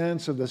this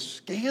sense of the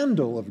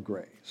scandal of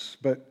grace.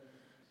 But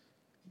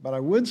I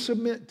would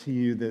submit to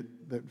you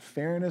that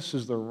fairness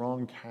is the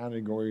wrong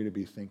category to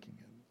be thinking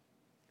in.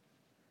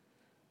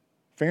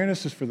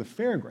 Fairness is for the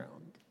fairground.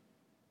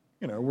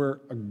 Where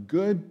a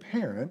good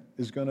parent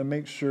is going to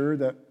make sure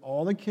that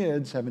all the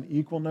kids have an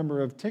equal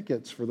number of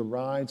tickets for the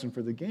rides and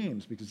for the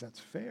games, because that's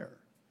fair.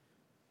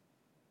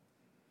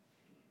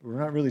 But we're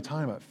not really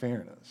talking about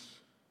fairness.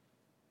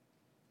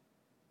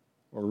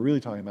 What we're really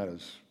talking about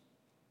is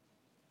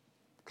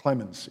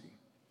clemency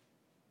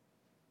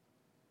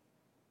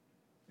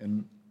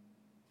and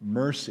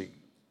mercy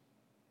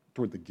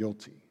toward the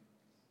guilty.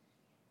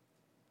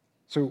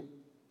 So,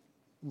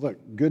 look,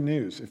 good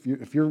news.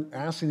 If you're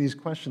asking these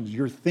questions,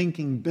 you're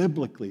thinking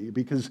biblically,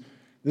 because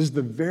this is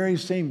the very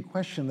same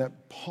question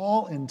that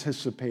Paul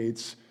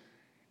anticipates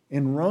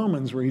in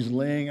Romans, where he's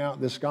laying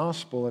out this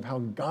gospel of how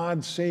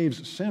God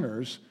saves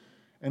sinners.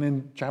 And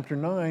in chapter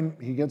 9,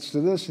 he gets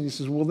to this and he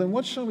says, well, then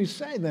what shall we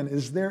say then?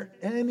 Is there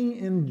any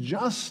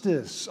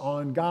injustice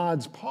on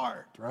God's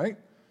part, right?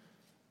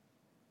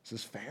 Is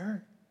this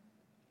fair?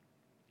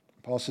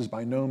 Paul says,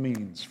 by no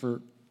means.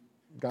 For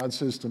God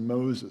says to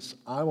Moses,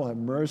 I will have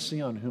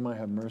mercy on whom I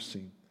have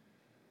mercy,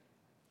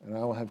 and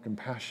I will have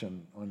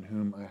compassion on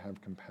whom I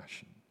have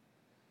compassion.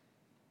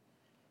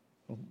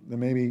 Well, there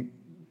may be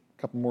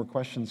a couple more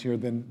questions here.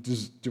 Then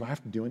do I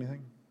have to do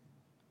anything?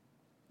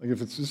 Like, if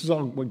this is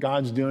all what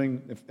God's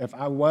doing, if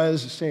I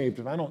was saved,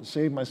 if I don't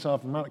save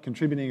myself, if I'm not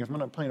contributing, if I'm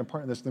not playing a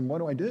part in this, then what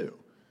do I do?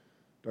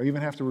 Do I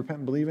even have to repent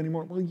and believe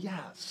anymore? Well,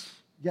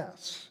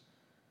 yes.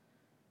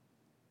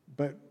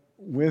 But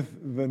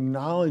with the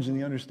knowledge and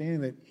the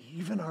understanding that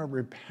even our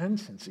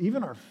repentance,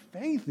 even our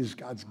faith is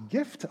God's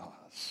gift to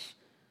us.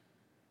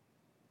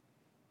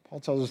 Paul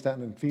tells us that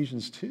in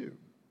Ephesians 2.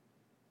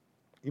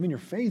 Even your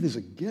faith is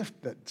a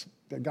gift that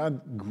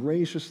God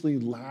graciously,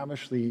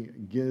 lavishly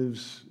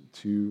gives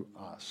to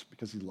us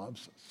because he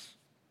loves us.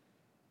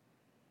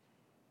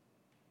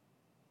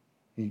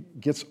 He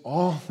gets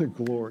all the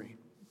glory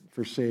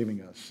for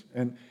saving us.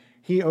 And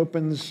he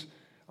opens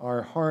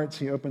our hearts,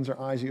 he opens our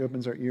eyes, he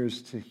opens our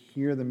ears to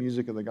hear the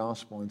music of the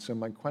gospel. And so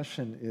my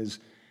question is,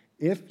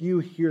 if you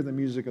hear the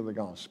music of the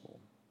gospel,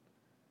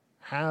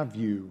 have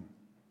you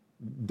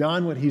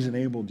done what he's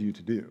enabled you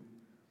to do?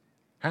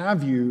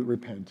 Have you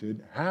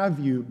repented? Have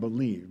you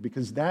believed?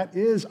 Because that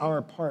is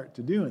our part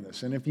to do in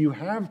this. And if you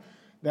have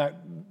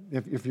that,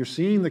 if you're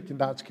seeing the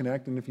dots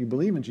connect, and if you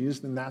believe in Jesus,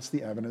 then that's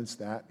the evidence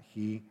that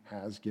he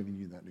has given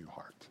you that new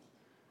heart.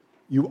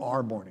 You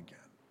are born again.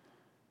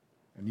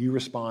 And you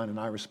respond and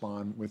I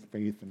respond with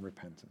faith and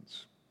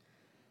repentance.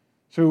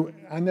 So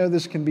I know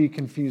this can be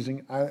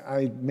confusing.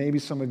 Maybe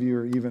some of you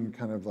are even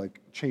kind of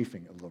like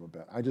chafing a little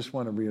bit. I just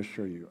want to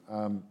reassure you,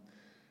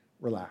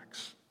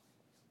 relax.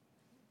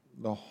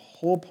 The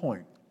whole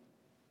point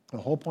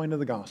of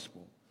the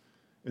gospel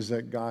is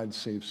that God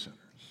saves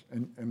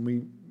sinners.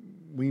 And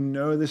we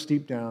know this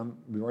deep down.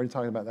 We've already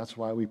talked about that's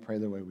why we pray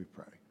the way we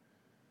pray.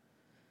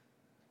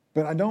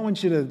 But I don't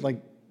want you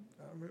to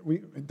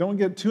don't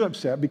get too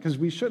upset because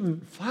we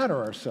shouldn't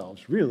flatter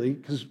ourselves, really,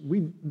 because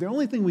the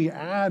only thing we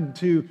add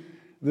to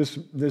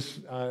this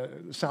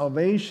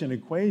salvation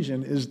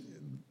equation is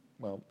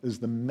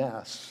the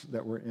mess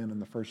that we're in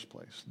the first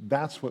place.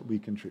 That's what we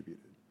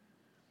contributed.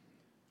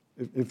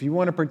 If you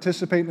want to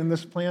participate in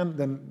this plan,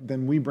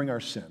 then we bring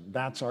our sin.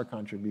 That's our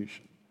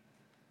contribution.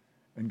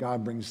 And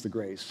God brings the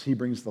grace. He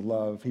brings the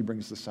love. He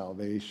brings the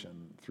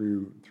salvation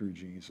through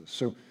Jesus.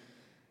 So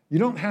you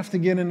don't have to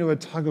get into a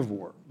tug of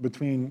war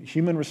between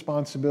human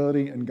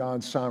responsibility and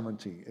God's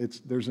sovereignty.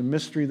 There's a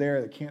mystery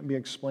there that can't be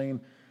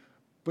explained.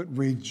 But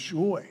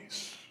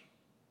rejoice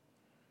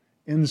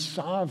in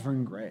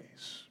sovereign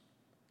grace.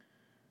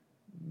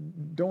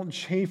 Don't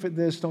chafe at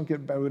this. Don't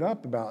get bowed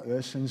up about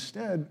this.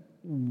 Instead,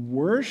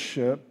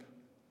 worship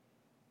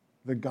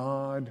the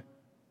God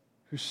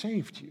who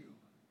saved you.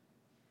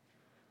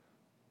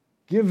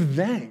 Give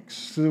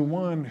thanks to the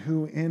one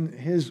who in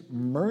his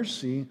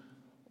mercy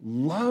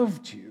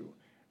loved you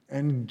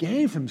and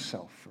gave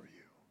himself for you.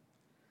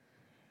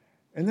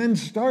 And then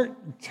start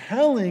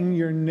telling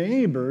your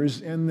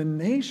neighbors and the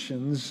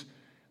nations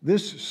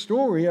this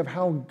story of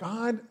how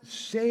God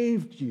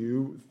saved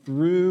you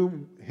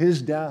through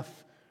his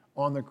death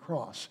on the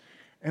cross.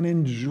 And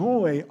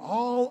enjoy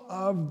all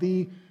of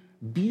the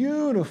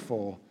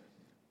beautiful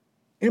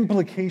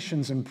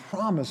implications and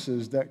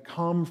promises that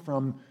come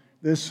from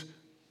this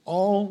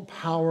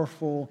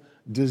all-powerful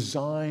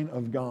design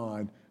of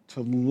God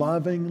to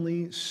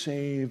lovingly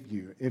save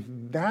you. If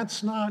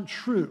that's not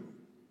true,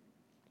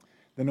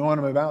 then what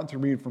I'm about to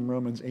read from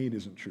Romans 8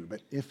 isn't true.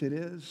 But if it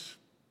is,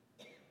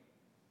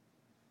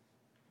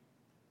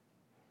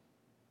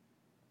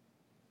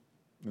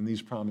 then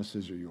these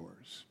promises are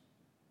yours.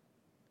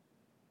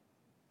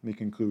 Let me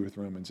conclude with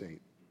Romans 8.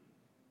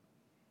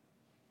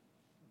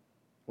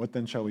 What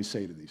then shall we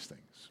say to these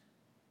things?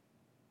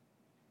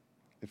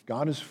 If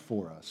God is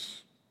for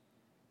us,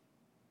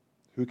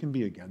 who can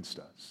be against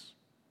us?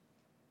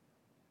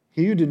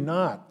 He who did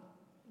not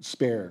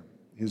spare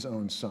his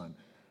own son,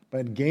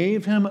 but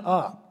gave him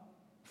up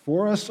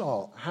for us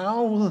all,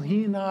 how will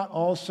he not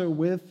also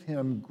with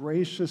him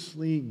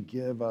graciously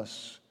give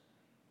us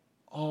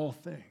all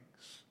things?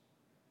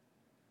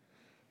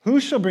 Who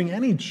shall bring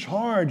any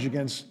charge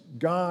against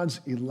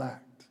God's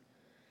elect?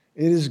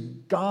 It is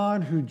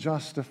God who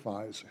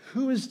justifies.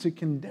 Who is to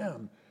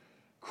condemn?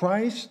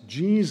 Christ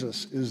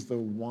Jesus is the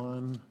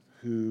one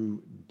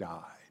who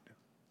died.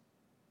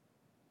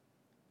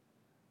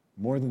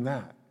 More than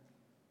that,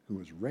 who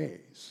was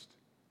raised,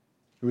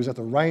 who is at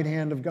the right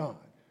hand of God,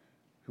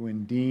 who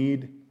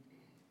indeed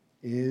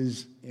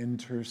is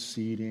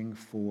interceding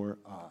for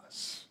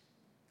us.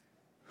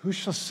 Who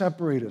shall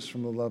separate us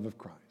from the love of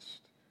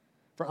Christ?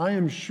 For I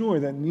am sure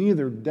that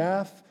neither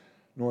death,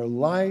 nor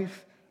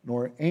life,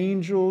 nor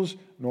angels,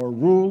 nor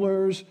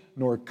rulers,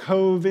 nor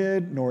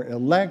COVID, nor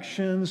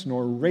elections,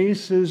 nor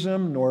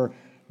racism, nor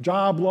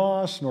job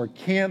loss, nor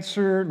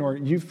cancer, nor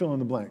you fill in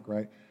the blank,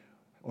 right?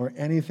 Or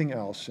anything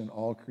else in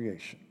all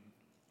creation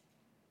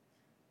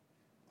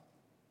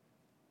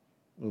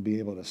will be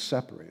able to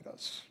separate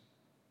us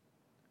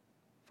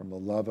from the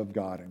love of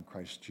God in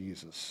Christ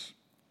Jesus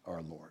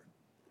our Lord.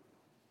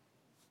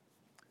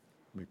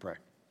 Let me pray.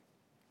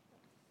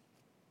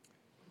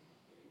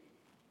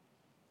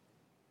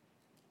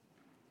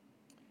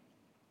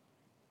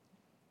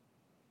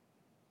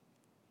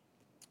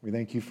 We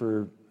thank you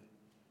for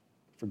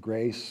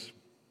grace.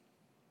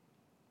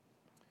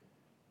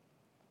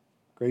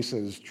 Grace that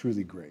is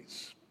truly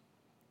grace.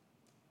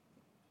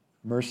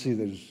 Mercy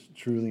that is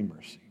truly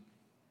mercy.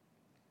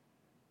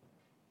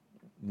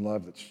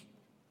 Love that's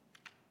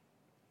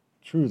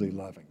truly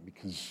loving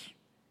because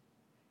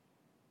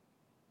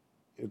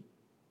it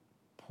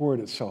poured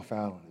itself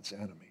out on its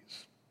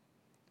enemies,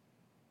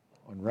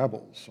 on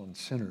rebels, on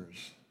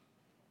sinners,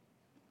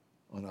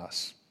 on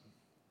us.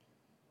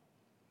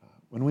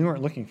 When we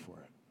weren't looking for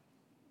it,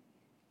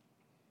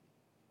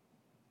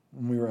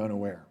 when we were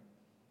unaware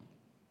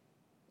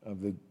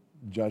of the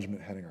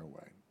judgment heading our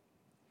way.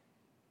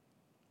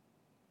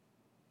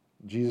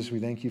 Jesus, we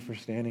thank you for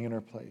standing in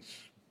our place,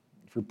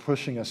 for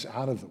pushing us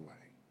out of the way,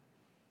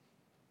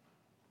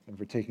 and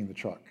for taking the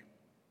truck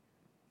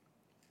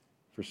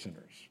for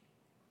sinners.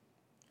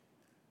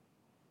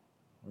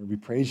 Lord, we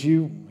praise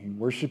you, we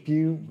worship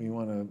you, we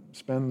want to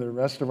spend the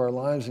rest of our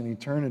lives in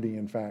eternity,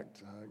 in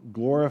fact,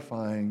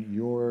 glorifying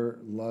your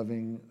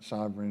loving,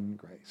 sovereign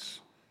grace.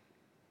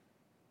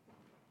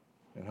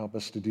 And help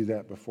us to do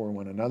that before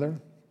one another,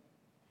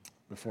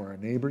 before our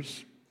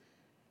neighbors,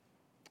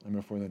 and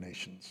before the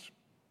nations.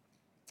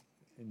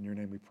 In your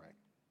name we pray.